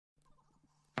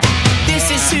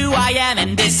is who I am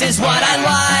and this is what I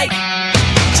like.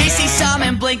 JC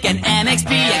Summon, Blink, and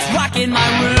MXPX rocking my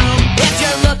room. If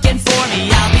you're looking for me,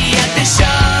 I'll be at the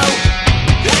show.